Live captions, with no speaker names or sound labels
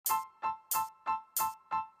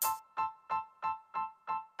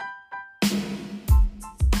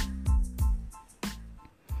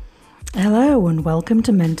Hello and welcome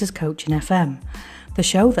to Mentors Coaching FM, the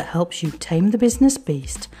show that helps you tame the business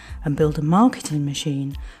beast and build a marketing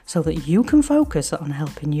machine so that you can focus on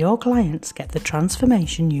helping your clients get the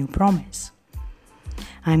transformation you promise.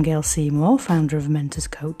 I'm Gail Seymour, founder of Mentors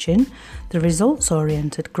Coaching, the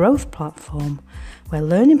results-oriented growth platform where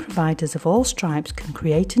learning providers of all stripes can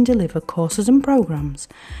create and deliver courses and programs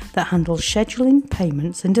that handle scheduling,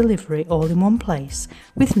 payments and delivery all in one place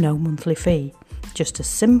with no monthly fee. Just a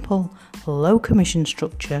simple, low commission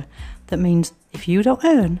structure that means if you don't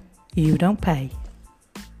earn, you don't pay.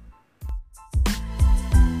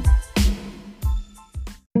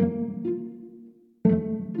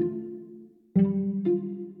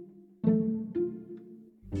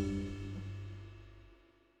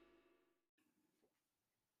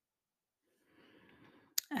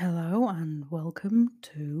 Hello and welcome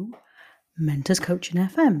to Mentors Coaching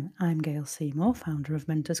FM. I'm Gail Seymour, founder of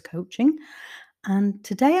Mentors Coaching, and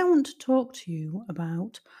today I want to talk to you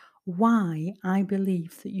about why I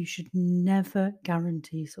believe that you should never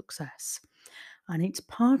guarantee success. And it's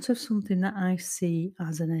part of something that I see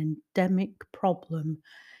as an endemic problem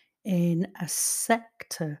in a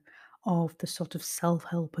sector of the sort of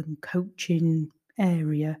self-help and coaching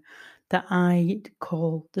area that I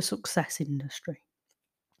call the success industry.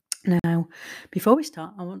 Now, before we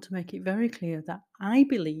start, I want to make it very clear that I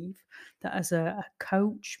believe that as a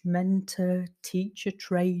coach, mentor, teacher,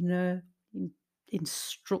 trainer,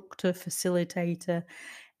 instructor, facilitator,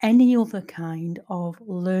 any other kind of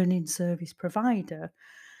learning service provider,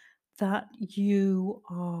 that you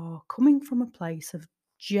are coming from a place of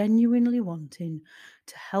genuinely wanting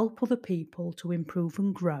to help other people to improve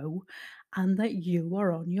and grow, and that you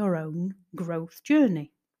are on your own growth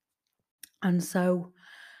journey. And so,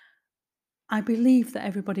 I believe that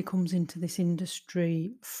everybody comes into this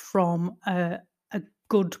industry from a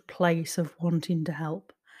good place of wanting to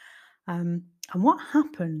help. And what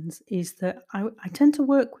happens is that I tend to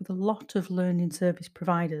work with a lot of learning service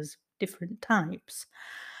providers, different types.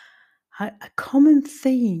 A common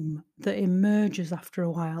theme that emerges after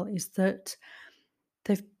a while is that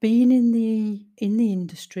they've been in the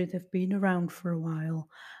industry, they've been around for a while,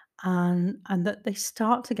 and that they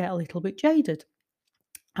start to get a little bit jaded.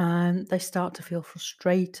 And they start to feel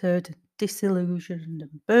frustrated, and disillusioned,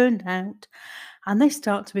 and burned out, and they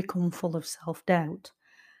start to become full of self doubt.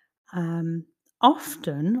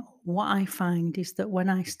 Often, what I find is that when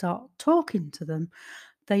I start talking to them,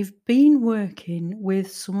 they've been working with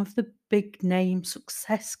some of the big name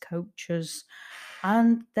success coaches,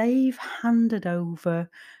 and they've handed over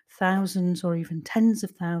thousands or even tens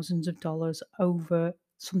of thousands of dollars over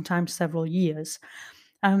sometimes several years.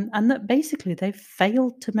 And that basically they've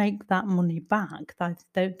failed to make that money back.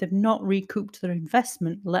 They've not recouped their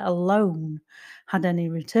investment, let alone had any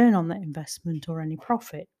return on that investment or any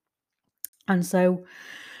profit. And so,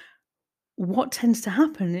 what tends to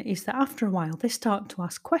happen is that after a while, they start to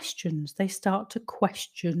ask questions. They start to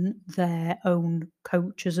question their own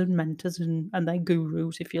coaches and mentors and their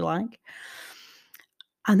gurus, if you like.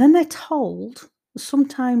 And then they're told,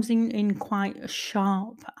 sometimes in quite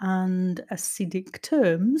sharp and acidic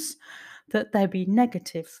terms, that they're being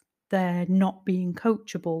negative, they're not being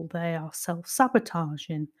coachable, they are self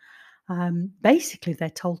sabotaging. Basically, they're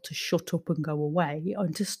told to shut up and go away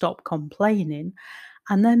and to stop complaining.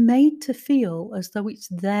 And they're made to feel as though it's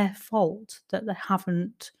their fault that they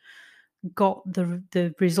haven't got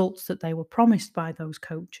the results that they were promised by those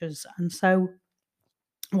coaches. And so,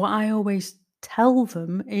 what I always tell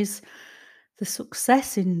them is the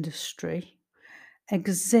success industry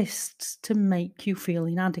exists to make you feel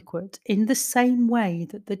inadequate in the same way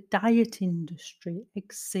that the diet industry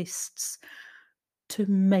exists to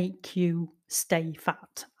make you stay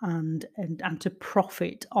fat and to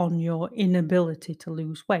profit on your inability to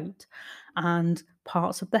lose weight. And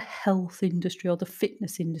parts of the health industry or the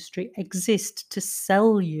fitness industry exist to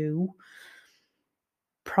sell you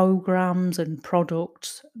programs and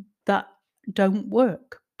products that don't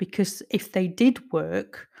work, because if they did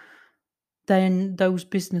work, then those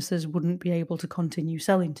businesses wouldn't be able to continue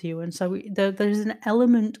selling to you. And so there's an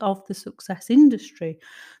element of the success industry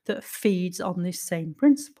that feeds on this same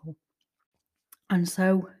principle. And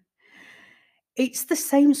so it's the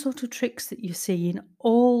same sort of tricks that you see in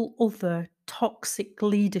all other toxic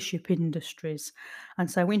leadership industries. And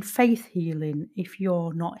so in faith healing, if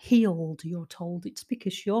you're not healed, you're told it's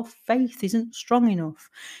because your faith isn't strong enough.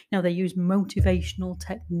 They use motivational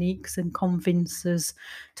techniques and convincers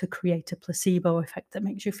to create a placebo effect that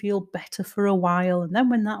makes you feel better for a while. And then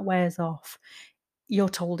when that wears off, you're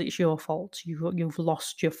told it's your fault. You've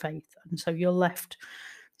lost your faith. And so you're left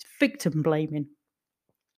victim blaming.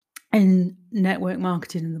 In network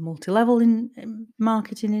marketing and the multi-level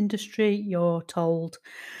marketing industry, you're told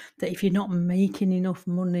that if you're not making enough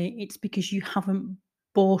money, it's because you haven't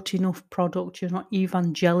bought enough product, you're not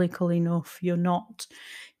evangelical enough, you're not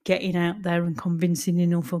getting out there and convincing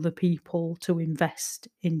enough other people to invest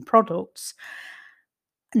in products,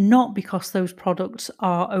 not because those products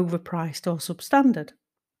are overpriced or substandard.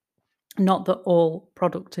 Not that all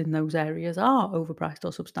products in those areas are overpriced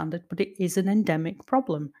or substandard, but it is an endemic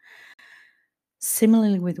problem.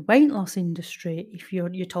 Similarly with the weight loss industry, if you're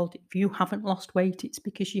told if you haven't lost weight, it's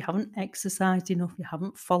because you haven't exercised enough, you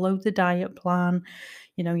haven't followed the diet plan,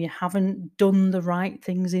 you haven't done the right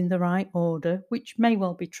things in the right order, which may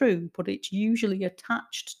well be true, but it's usually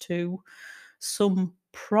attached to some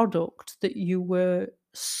product that you were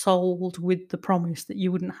sold with the promise that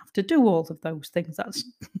you wouldn't have to do all of those things. That's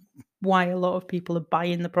why a lot of people are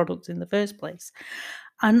buying the products in the first place.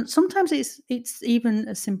 And sometimes it's even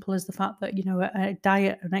as simple as the fact that, a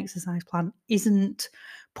diet and exercise plan isn't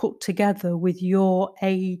put together with your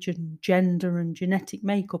age and gender and genetic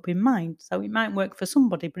makeup in mind. So it might work for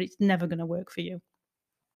somebody, but it's never going to work for you.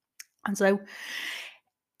 And so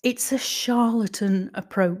it's a charlatan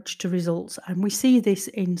approach to results. And we see this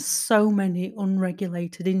in so many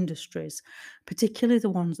unregulated industries, particularly the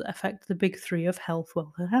ones that affect the big three of health,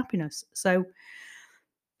 wealth, and happiness. So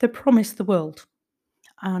they promise the world.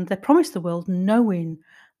 And they promise the world knowing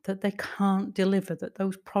that they can't deliver, that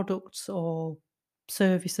those products or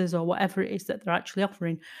services or whatever it is that they're actually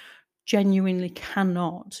offering genuinely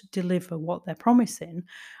cannot deliver what they're promising.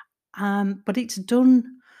 But it's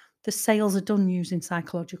done, the sales are done using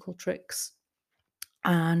psychological tricks.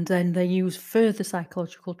 And then they use further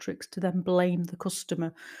psychological tricks to then blame the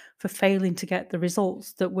customer for failing to get the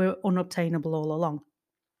results that were unobtainable all along.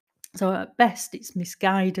 So at best, it's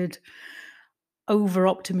misguided over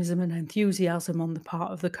optimism and enthusiasm on the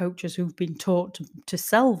part of the coaches who've been taught to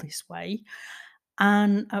sell this way.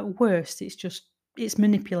 And at worst, it's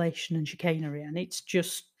manipulation and chicanery, and it's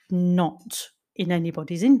just not in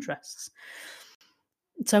anybody's interests.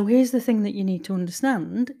 So here's the thing that you need to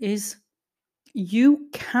understand is you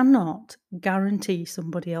cannot guarantee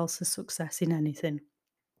somebody else's success in anything.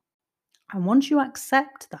 And once you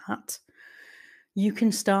accept that, you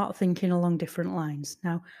can start thinking along different lines.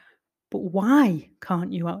 Now, but why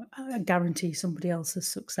can't you guarantee somebody else's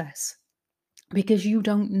success? Because you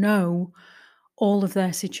don't know all of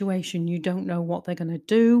their situation. You don't know what they're going to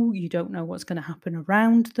do. You don't know what's going to happen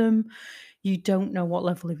around them. You don't know what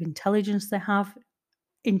level of intelligence they have.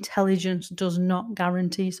 Intelligence does not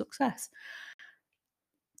guarantee success.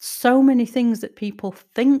 So many things that people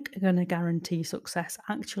think are going to guarantee success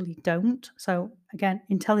actually don't. So, again,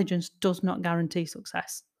 intelligence does not guarantee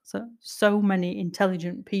success. So many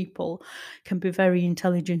intelligent people can be very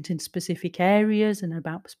intelligent in specific areas and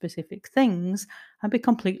about specific things and be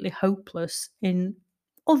completely hopeless in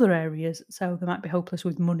other areas. So, they might be hopeless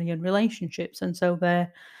with money and relationships. And so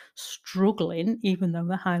they're struggling even though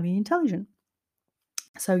they're highly intelligent.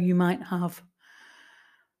 So, you might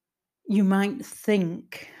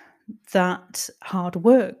think that hard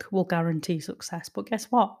work will guarantee success, but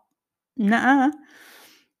guess what? Nah,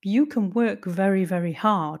 you can work very, very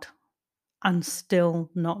hard and still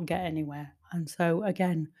not get anywhere. And so,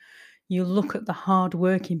 again, you look at the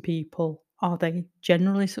hard-working people, are they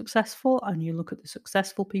generally successful? And you look at the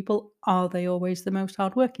successful people, are they always the most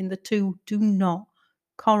hardworking? The two do not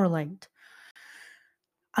correlate.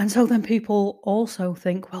 And so then people also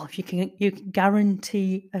think, well, if you can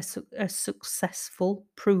guarantee a successful,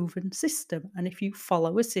 proven system, and if you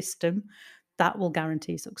follow a system, that will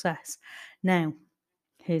guarantee success. Now,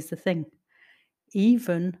 here's the thing: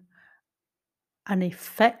 even an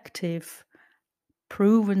effective,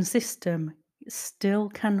 proven system still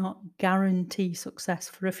cannot guarantee success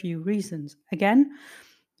for a few reasons. Again,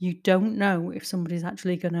 you don't know if somebody's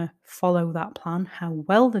actually going to follow that plan, how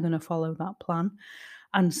well they're going to follow that plan,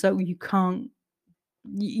 and so you can't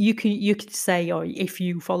you could say, "Oh, if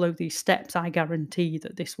you follow these steps, I guarantee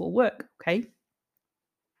that this will work." Okay,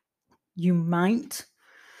 you might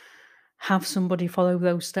have somebody follow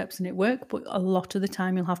those steps and it work, but a lot of the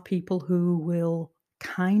time you'll have people who will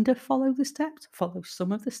kind of follow the steps, follow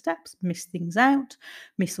some of the steps, miss things out,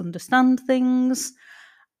 misunderstand things,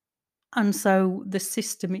 and so the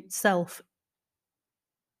system itself,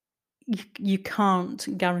 you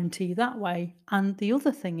can't guarantee that way. And the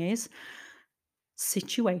other thing is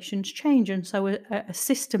situations change, and so a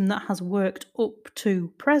system that has worked up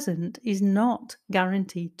to present is not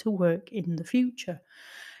guaranteed to work in the future.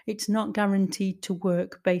 It's not guaranteed to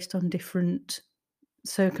work based on different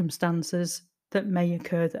circumstances that may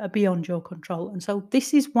occur that are beyond your control. And so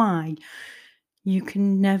this is why You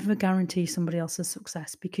can never guarantee somebody else's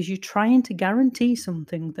success because you're trying to guarantee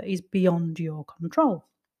something that is beyond your control.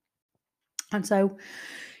 And so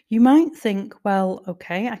you might think, well,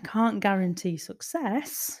 okay, I can't guarantee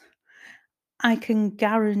success. I can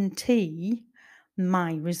guarantee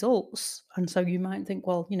my results. And so you might think,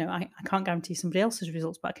 well, I can't guarantee somebody else's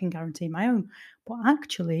results, but I can guarantee my own. But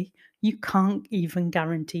actually, you can't even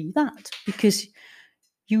guarantee that because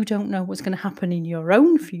you don't know what's going to happen in your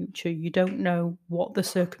own future. You don't know what the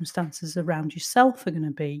circumstances around yourself are going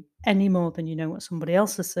to be any more than you know what somebody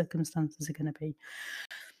else's circumstances are going to be.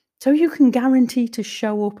 So you can guarantee to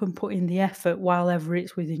show up and put in the effort while ever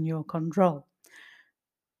it's within your control.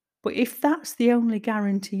 But if that's the only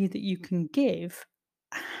guarantee that you can give,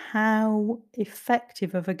 how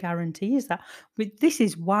effective of a guarantee is that? But this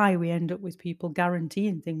is why we end up with people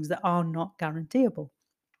guaranteeing things that are not guaranteeable.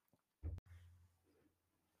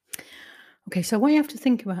 Okay, so what you have to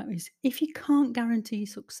think about is if you can't guarantee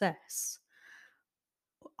success,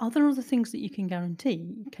 are there other things that you can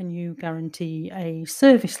guarantee? Can you guarantee a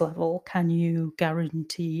service level? Can you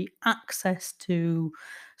guarantee access to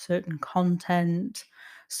certain content,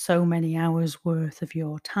 so many hours worth of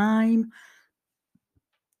your time?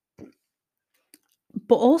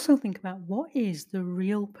 But also think about what is the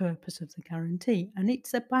real purpose of the guarantee. And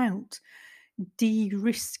it's about de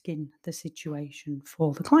risking the situation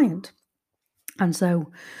for the client. And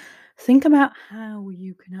so think about how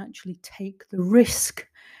you can actually take the risk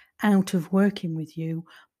out of working with you,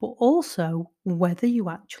 but also whether you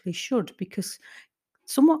actually should, because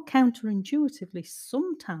somewhat counterintuitively,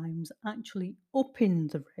 sometimes actually upping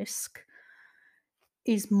the risk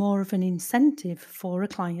is more of an incentive for a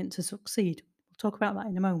client to succeed. We'll talk about that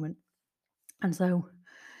in a moment. And so,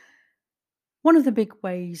 one of the big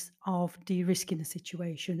ways of de-risking a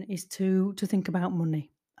situation is to think about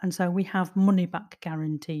money. And so we have money back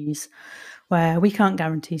guarantees where we can't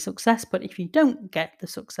guarantee success, but if you don't get the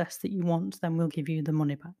success that you want, then we'll give you the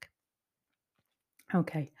money back.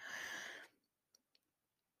 Okay.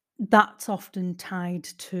 That's often tied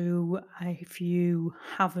to if you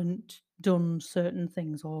haven't done certain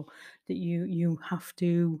things or that you have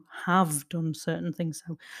to have done certain things.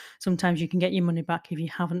 So sometimes you can get your money back if you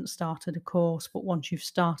haven't started a course, but once you've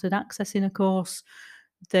started accessing a course,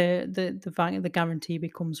 the guarantee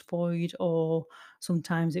becomes void. Or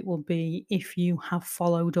sometimes it will be if you have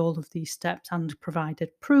followed all of these steps and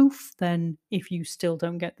provided proof, then if you still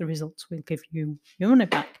don't get the results, we'll give you your money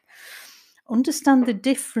back. Understand the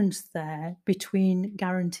difference there between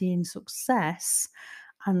guaranteeing success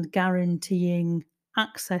and guaranteeing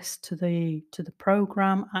access to the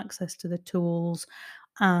program, access to the tools,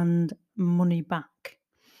 and money back.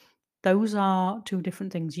 Those are two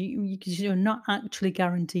different things. You're not actually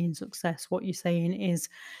guaranteeing success. What you're saying is,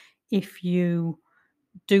 if you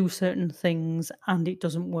do certain things and it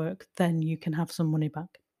doesn't work, then you can have some money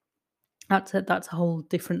back. That's a whole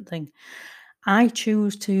different thing. I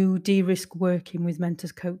choose to de-risk working with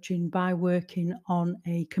mentors coaching by working on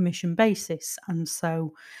a commission basis. And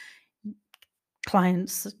so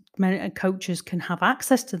clients, coaches can have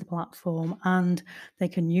access to the platform and they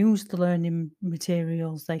can use the learning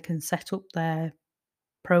materials, they can set up their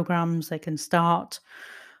programs, they can start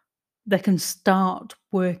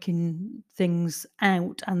working things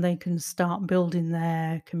out, and they can start building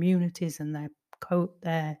their communities and their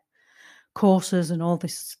courses and all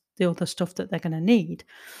the other stuff that they're going to need,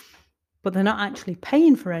 but they're not actually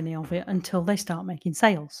paying for any of it until they start making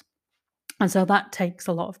sales. And so that takes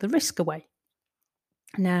a lot of the risk away.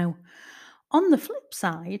 Now, on the flip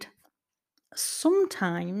side,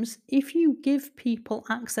 sometimes if you give people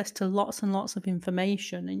access to lots and lots of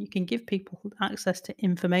information, and you can give people access to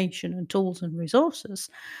information and tools and resources,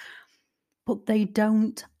 but they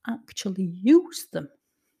don't actually use them,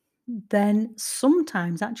 then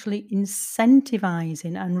sometimes actually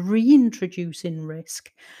incentivizing and reintroducing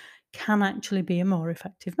risk can actually be a more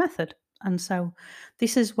effective method. And so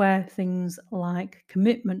this is where things like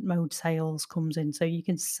commitment mode sales comes in. So you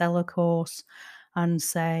can sell a course and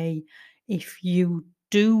say, if you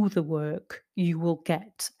do the work, you will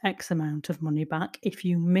get X amount of money back. If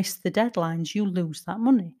you miss the deadlines, you lose that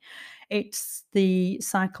money. It's the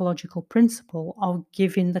psychological principle of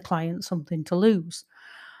giving the client something to lose.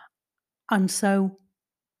 And so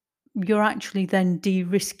you're actually then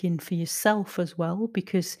de-risking for yourself as well,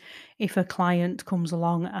 because if a client comes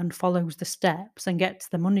along and follows the steps and gets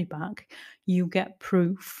the money back, you get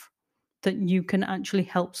proof that you can actually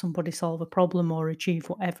help somebody solve a problem or achieve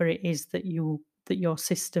whatever it is that your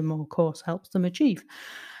system or course helps them achieve.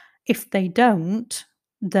 If they don't,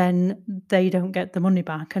 then they don't get the money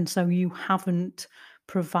back, and so you haven't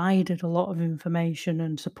provided a lot of information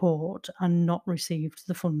and support and not received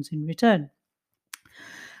the funds in return.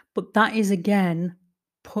 But that is again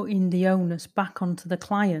putting the onus back onto the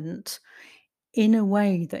client in a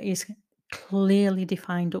way that is clearly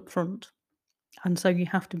defined up front. And so you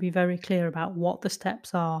have to be very clear about what the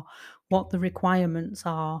steps are, what the requirements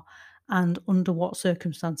are, and under what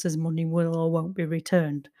circumstances money will or won't be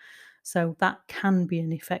returned. So that can be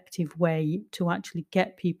an effective way to actually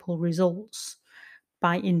get people results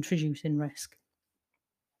by introducing risk.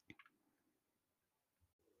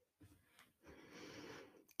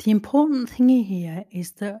 The important thing here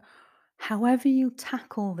is that however you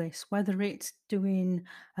tackle this, whether it's doing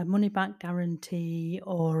a money back guarantee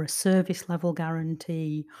or a service level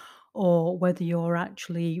guarantee, or whether you're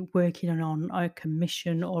actually working on a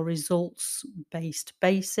commission or results based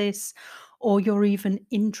basis, or you're even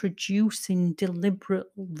introducing deliberate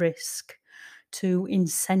risk to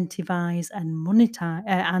incentivize and monetize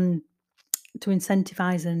and to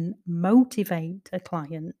incentivize and motivate a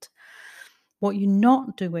client. What you're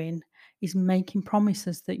not doing is making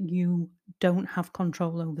promises that you don't have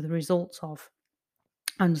control over the results of.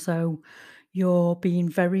 And so you're being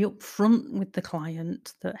very upfront with the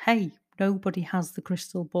client that, hey, nobody has the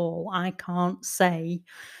crystal ball. I can't say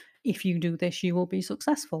if you do this, you will be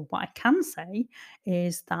successful. What I can say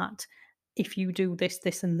is that if you do this,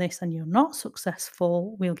 this, and this, and you're not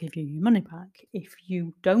successful, we'll give you your money back. If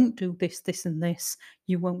you don't do this, this, and this,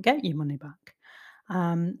 you won't get your money back.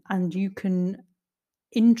 And you can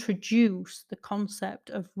introduce the concept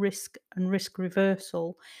of risk and risk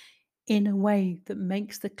reversal in a way that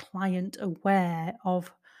makes the client aware of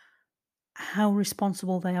how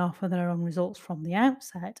responsible they are for their own results from the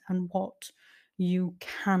outset and what you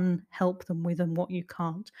can help them with and what you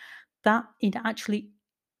can't. That it actually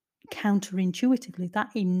counterintuitively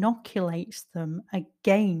that inoculates them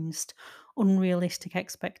against unrealistic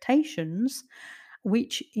expectations,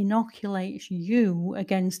 which inoculates you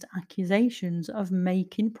against accusations of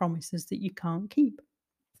making promises that you can't keep.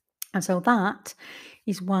 And so that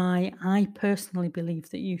is why I personally believe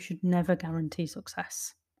that you should never guarantee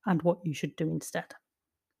success and what you should do instead.